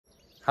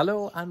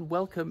Hello and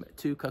welcome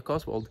to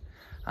Kirkoswald.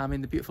 I'm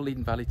in the beautiful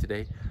Eden Valley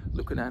today,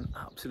 looking at an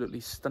absolutely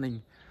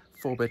stunning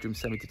 4-bedroom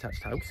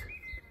semi-detached house.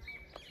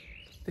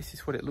 This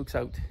is what it looks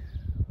out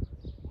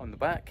on the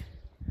back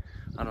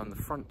and on the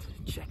front.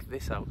 Check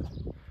this out.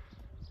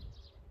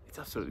 It's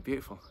absolutely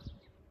beautiful.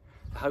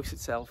 The house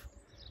itself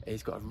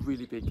has got a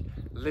really big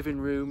living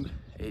room.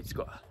 It's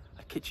got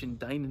a kitchen,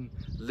 dining,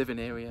 living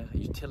area, a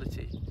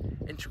utility,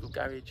 integral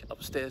garage.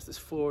 Upstairs there's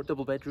 4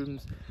 double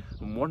bedrooms,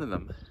 and one of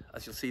them,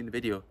 as you'll see in the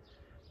video,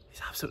 it's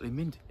absolutely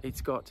mint.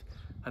 It's got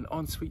an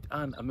ensuite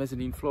and a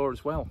mezzanine floor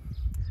as well.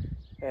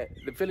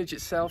 The village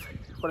itself,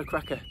 what a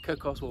cracker.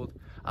 Kirkoswald,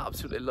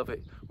 absolutely love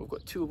it. We've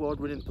got 2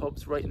 award-winning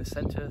pubs right in the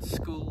centre,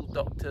 school,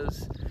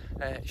 doctors,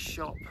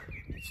 shop.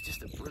 It's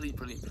just a brilliant,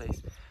 brilliant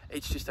place.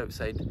 It's just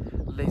outside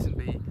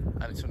Lazenby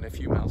and it's only a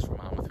few miles from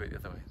Armouthwaite the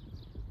other way.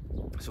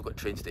 So we've got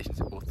train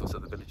stations in both those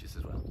other villages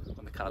as well,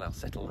 on the Carlisle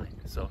Settle line.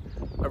 So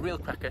a real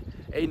cracker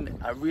in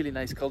a really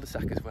nice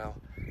cul-de-sac as well.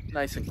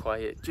 Nice and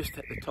quiet, just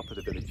at the top of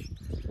the village.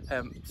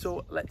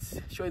 So let's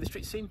show you the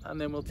street scene and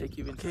then we'll take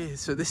you in. Okay,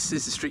 so this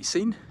is the street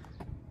scene.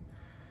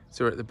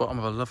 So we're at the bottom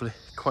of a lovely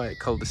quiet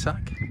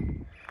cul-de-sac.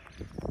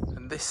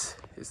 And this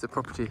is the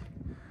property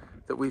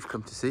that we've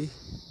come to see.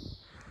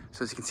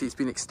 So as you can see, it's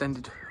been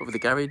extended over the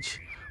garage.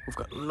 We've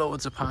got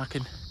loads of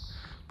parking.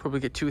 Probably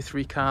get 2 or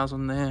 3 cars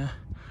on there.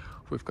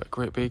 We've got a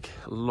great big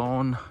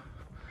lawn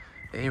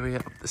area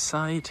up the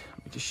side.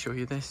 Let me just show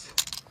you this.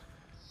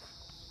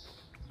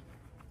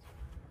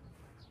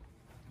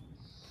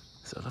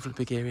 It's a lovely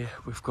big area.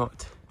 We've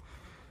got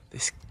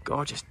this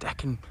gorgeous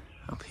decking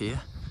up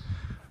here.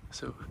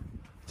 So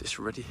just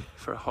ready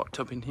for a hot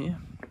tub in here.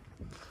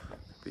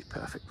 Be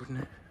perfect,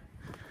 wouldn't it?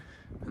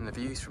 And the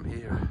views from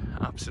here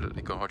are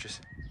absolutely gorgeous.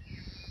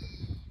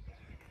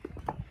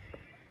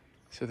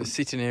 So the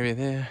seating area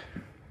there.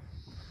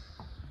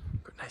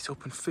 Got nice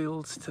open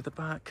fields to the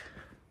back.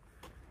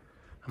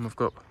 And we've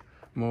got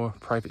more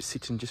private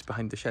seating just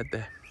behind the shed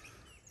there.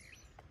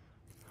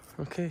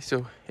 Okay,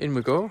 so in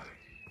we go.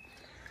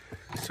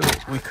 So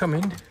we come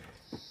in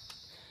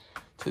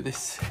to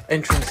this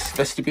entrance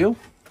vestibule.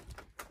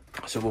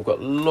 So we've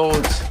got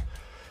loads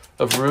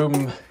of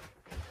room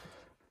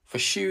for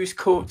shoes,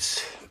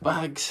 coats,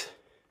 bags.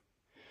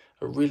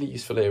 A really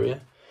useful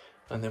area.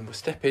 And then we'll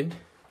step in.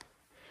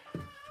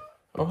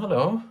 Oh,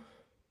 hello.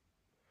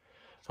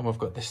 And we've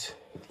got this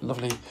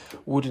lovely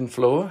wooden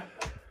floor.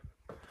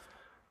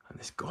 And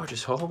this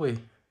gorgeous hallway.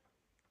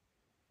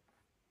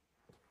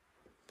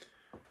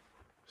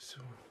 So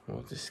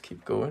we'll just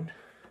keep going.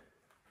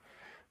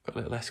 Got a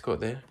little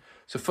escort there.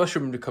 So first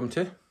room to come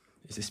to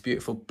is this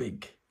beautiful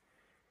big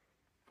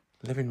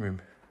living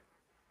room.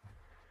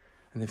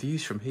 And the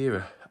views from here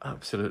are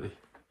absolutely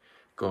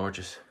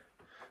gorgeous.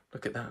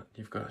 Look at that.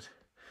 You've got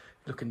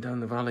looking down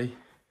the valley.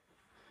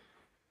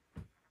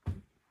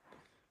 And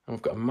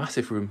we've got a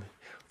massive room.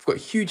 We've got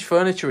huge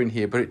furniture in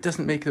here, but it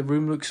doesn't make the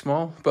room look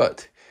small,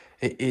 but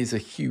it is a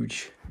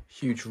huge,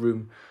 huge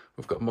room.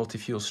 We've got a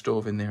multi-fuel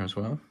stove in there as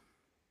well.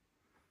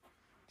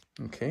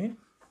 Okay.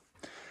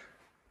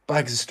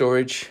 Bags of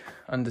storage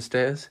under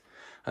stairs.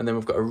 And then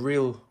we've got a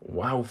real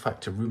wow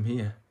factor room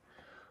here.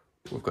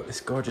 We've got this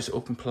gorgeous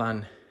open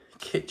plan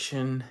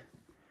kitchen,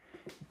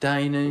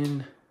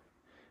 dining,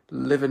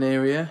 living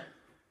area.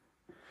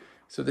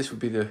 So this would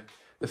be the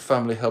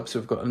family hub. So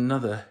we've got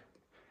another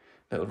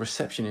little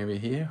reception area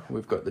here.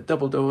 We've got the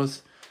double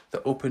doors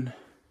that open,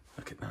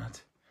 look at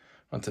that,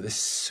 onto this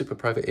super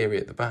private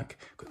area at the back.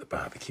 Got the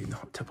barbecue and the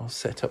hot tub all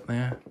set up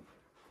there.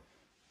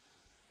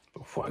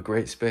 But what a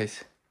great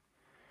space.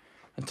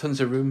 And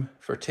tons of room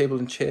for a table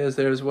and chairs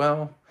there as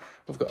well.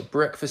 We've got a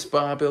breakfast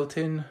bar built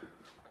in.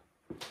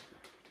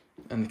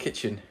 And the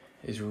kitchen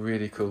is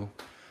really cool.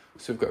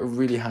 So we've got a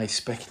really high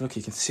spec. Look,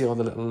 you can see all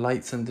the little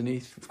lights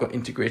underneath. We've got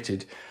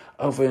integrated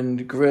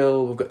oven,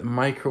 grill. We've got the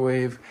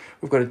microwave.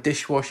 We've got a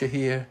dishwasher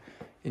here.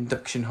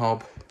 Induction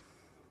hob.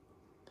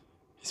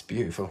 It's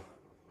beautiful.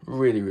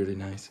 Really, really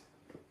nice.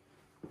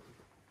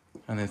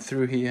 And then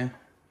through here,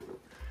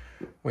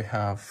 we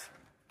have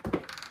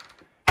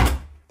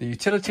the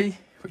utility,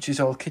 which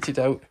is all kitted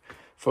out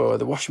for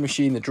the washing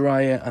machine, the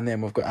dryer, and then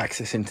we've got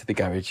access into the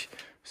garage.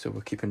 So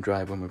we'll keep them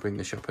dry when we bring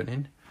the shopping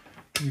in.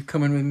 You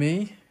coming with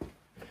me?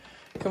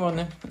 Come on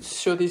then, let's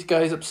show these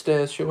guys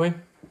upstairs, shall we?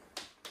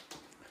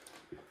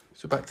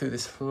 So back through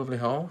this lovely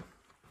hall.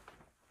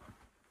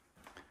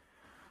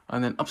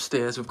 And then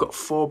upstairs we've got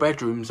 4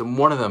 bedrooms and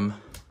one of them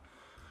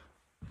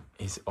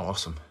is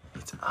awesome.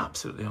 It's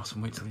absolutely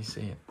awesome, wait till you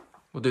see it.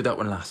 We'll do that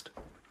one last.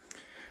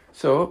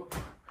 So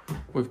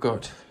we've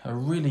got a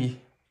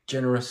really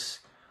generous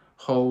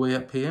hallway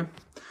up here.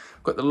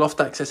 We've got the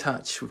loft access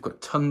hatch. We've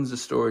got tons of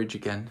storage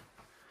again.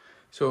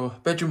 So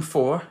bedroom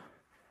 4.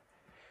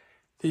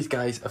 These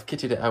guys have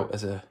kitted it out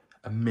as a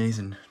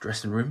amazing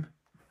dressing room,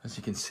 as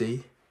you can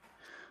see.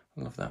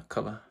 I love that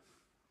colour.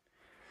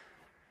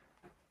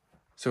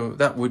 So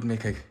that would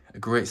make a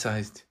great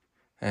sized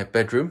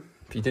bedroom.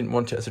 If you didn't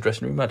want it as a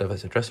dressing room, I'd have it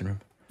as a dressing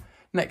room.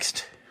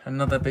 Next,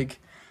 another big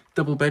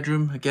double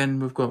bedroom. Again,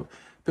 we've got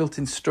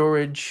built-in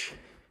storage,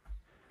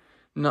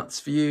 nuts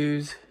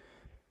views,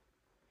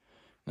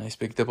 Nice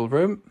big double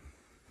room.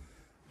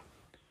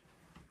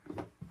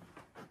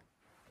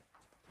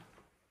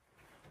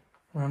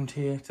 Around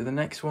here to the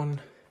next one.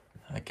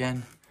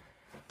 Again,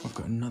 we've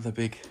got another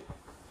big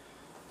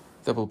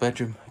double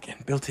bedroom.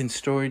 Again, built-in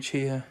storage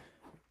here.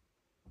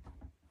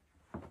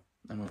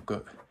 And we've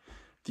got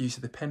views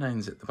of the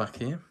Pennines at the back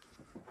here.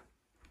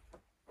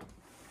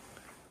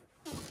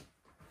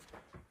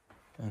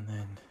 And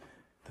then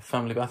the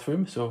family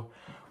bathroom. So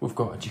we've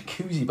got a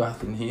jacuzzi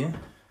bath in here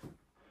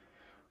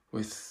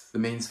with the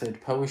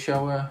mains-fed power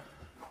shower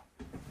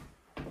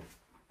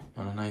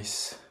and a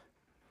nice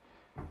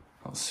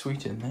little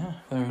suite in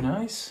there. Very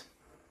nice.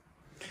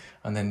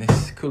 And then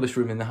this coolest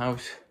room in the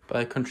house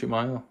by a country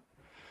mile.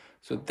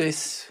 So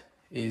this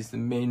is the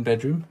main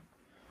bedroom.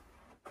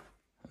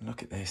 And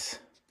look at this.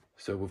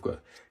 So we've got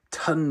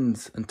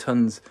tons and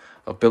tons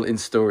of built-in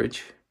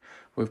storage.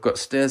 We've got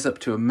stairs up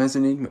to a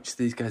mezzanine, which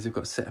these guys have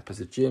got set up as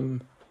a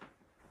gym.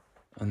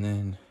 And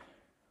then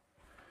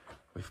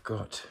we've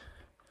got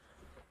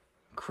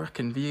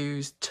cracking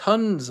views,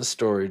 tons of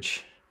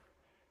storage.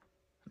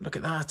 Look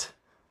at that.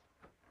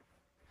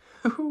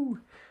 I'll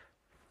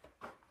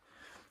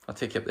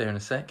take you up there in a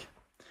sec.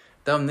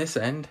 Down this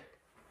end,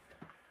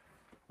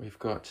 we've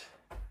got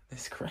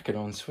this cracking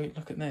ensuite.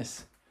 Look at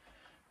this.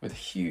 With a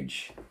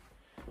huge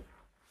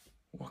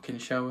walk-in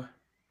shower,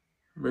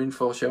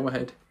 rainfall shower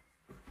head.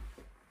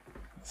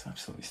 That's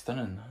absolutely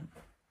stunning.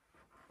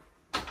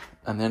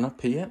 And then up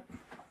here,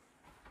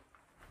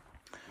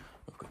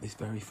 we've got these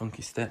very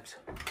funky steps,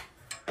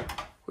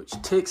 which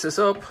takes us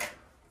up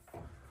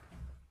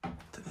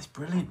to this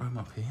brilliant room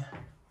up here.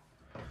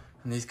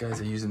 And these guys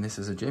are using this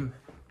as a gym,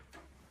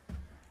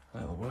 a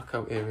little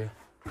workout area.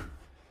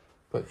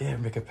 But yeah,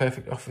 make a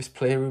perfect office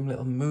playroom,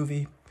 little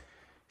movie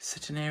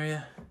sitting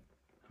area.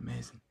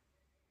 Amazing.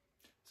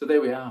 So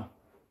there we are.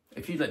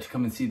 If you'd like to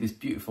come and see this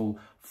beautiful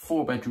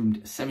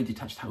 4-bedroomed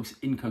semi-detached house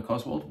in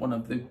Kirkoswald, one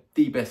of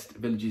the best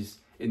villages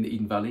in the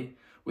Eden Valley,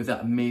 with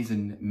that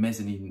amazing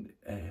mezzanine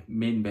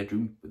main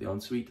bedroom with the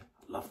ensuite,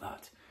 love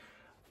that.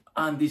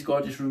 And these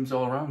gorgeous rooms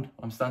all around.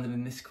 I'm standing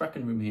in this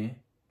cracking room here,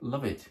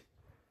 love it.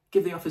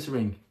 Give the office a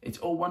ring. It's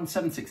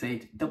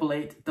 01768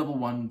 88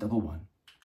 1111.